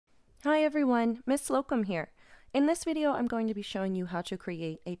Hi everyone, Miss Slocum here. In this video, I'm going to be showing you how to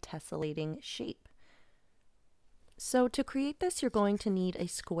create a tessellating shape. So to create this, you're going to need a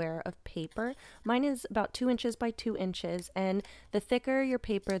square of paper. Mine is about 2 inches by 2 inches, and the thicker your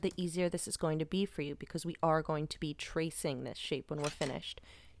paper, the easier this is going to be for you because we are going to be tracing this shape when we're finished.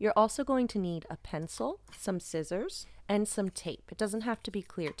 You're also going to need a pencil, some scissors, and some tape. It doesn't have to be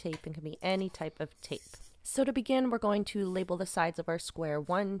clear tape, it can be any type of tape. So to begin, we're going to label the sides of our square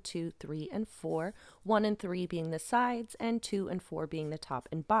 1, 2, 3, and 4, 1 and 3 being the sides, and 2 and 4 being the top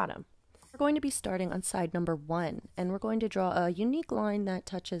and bottom. We're going to be starting on side number 1, and we're going to draw a unique line that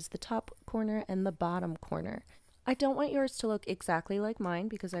touches the top corner and the bottom corner. I don't want yours to look exactly like mine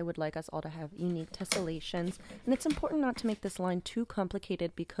because I would like us all to have unique tessellations, and it's important not to make this line too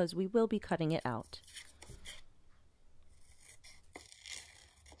complicated because we will be cutting it out.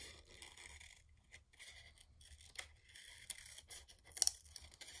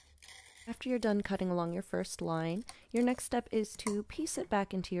 After you're done cutting along your first line, your next step is to piece it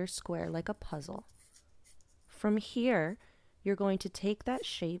back into your square like a puzzle. From here, you're going to take that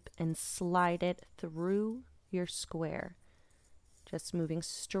shape and slide it through your square, just moving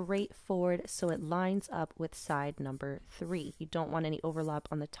straight forward so it lines up with side number 3. You don't want any overlap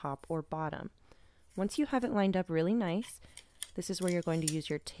on the top or bottom. Once you have it lined up really nice, this is where you're going to use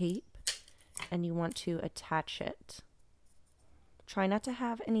your tape and you want to attach it. Try not to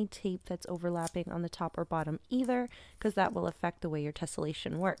have any tape that's overlapping on the top or bottom either, because that will affect the way your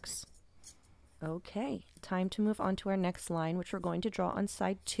tessellation works. Okay, time to move on to our next line, which we're going to draw on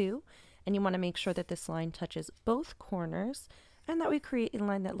side 2. And you want to make sure that this line touches both corners and that we create a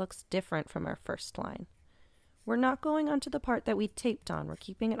line that looks different from our first line. We're not going onto the part that we taped on. We're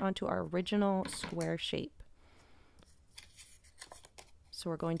keeping it onto our original square shape. So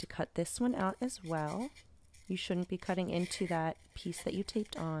we're going to cut this one out as well. You shouldn't be cutting into that piece that you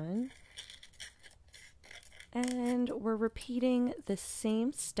taped on. And we're repeating the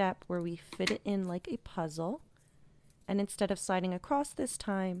same step where we fit it in like a puzzle. And instead of sliding across this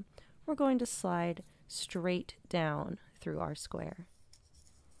time, we're going to slide straight down through our square.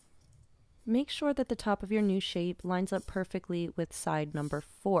 Make sure that the top of your new shape lines up perfectly with side number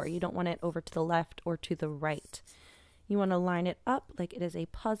 4. You don't want it over to the left or to the right. You want to line it up like it is a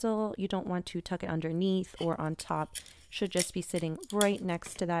puzzle. You don't want to tuck it underneath or on top. It should just be sitting right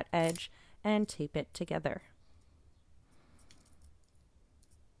next to that edge and tape it together.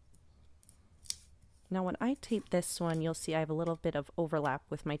 Now when I tape this one, you'll see I have a little bit of overlap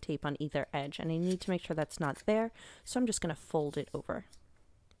with my tape on either edge, and I need to make sure that's not there, so I'm just going to fold it over.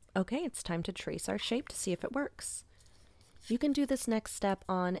 Okay, it's time to trace our shape to see if it works. You can do this next step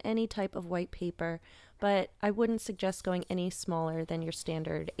on any type of white paper, but I wouldn't suggest going any smaller than your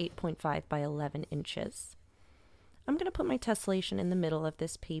standard 8.5 by 11 inches. I'm going to put my tessellation in the middle of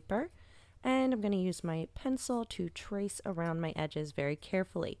this paper, and I'm going to use my pencil to trace around my edges very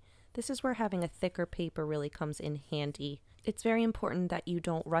carefully. This is where having a thicker paper really comes in handy. It's very important that you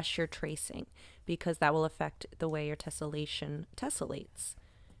don't rush your tracing because that will affect the way your tessellation tessellates.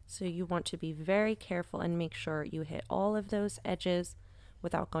 So you want to be very careful and make sure you hit all of those edges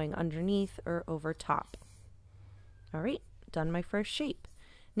without going underneath or over top. All right, done my first shape.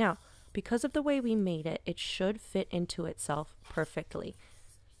 Now, because of the way we made it, it should fit into itself perfectly.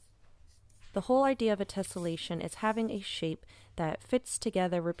 The whole idea of a tessellation is having a shape that fits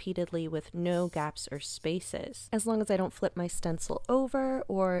together repeatedly with no gaps or spaces. As long as I don't flip my stencil over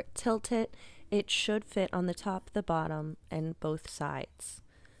or tilt it, it should fit on the top, the bottom, and both sides.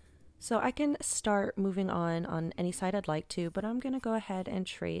 So I can start moving on any side I'd like to, but I'm going to go ahead and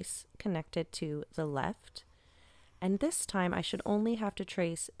trace connected to the left. And this time I should only have to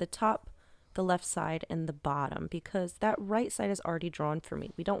trace the top, the left side, and the bottom because that right side is already drawn for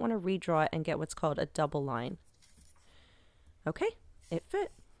me. We don't want to redraw it and get what's called a double line. Okay, it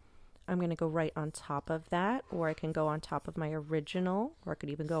fit. I'm going to go right on top of that, or I can go on top of my original, or I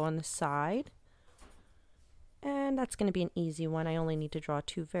could even go on the side. And that's going to be an easy one. I only need to draw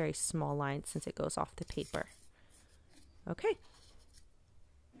 2 very small lines since it goes off the paper. Okay.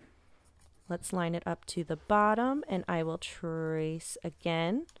 Let's line it up to the bottom and I will trace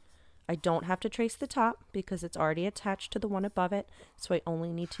again. I don't have to trace the top because it's already attached to the one above it, so I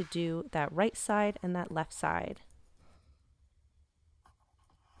only need to do that right side and that left side.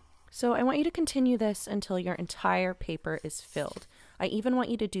 So I want you to continue this until your entire paper is filled. I even want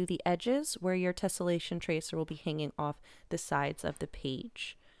you to do the edges where your tessellation tracer will be hanging off the sides of the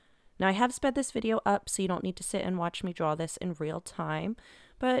page. Now I have sped this video up so you don't need to sit and watch me draw this in real time,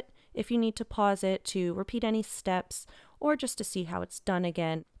 but if you need to pause it to repeat any steps or just to see how it's done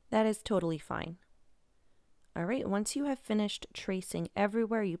again, that is totally fine. All right, once you have finished tracing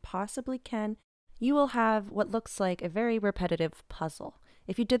everywhere you possibly can, you will have what looks like a very repetitive puzzle.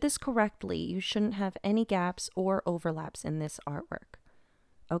 If you did this correctly, you shouldn't have any gaps or overlaps in this artwork.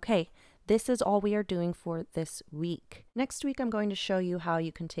 Okay, this is all we are doing for this week. Next week, I'm going to show you how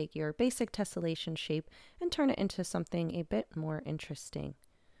you can take your basic tessellation shape and turn it into something a bit more interesting.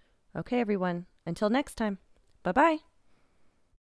 Okay, everyone, until next time, bye-bye.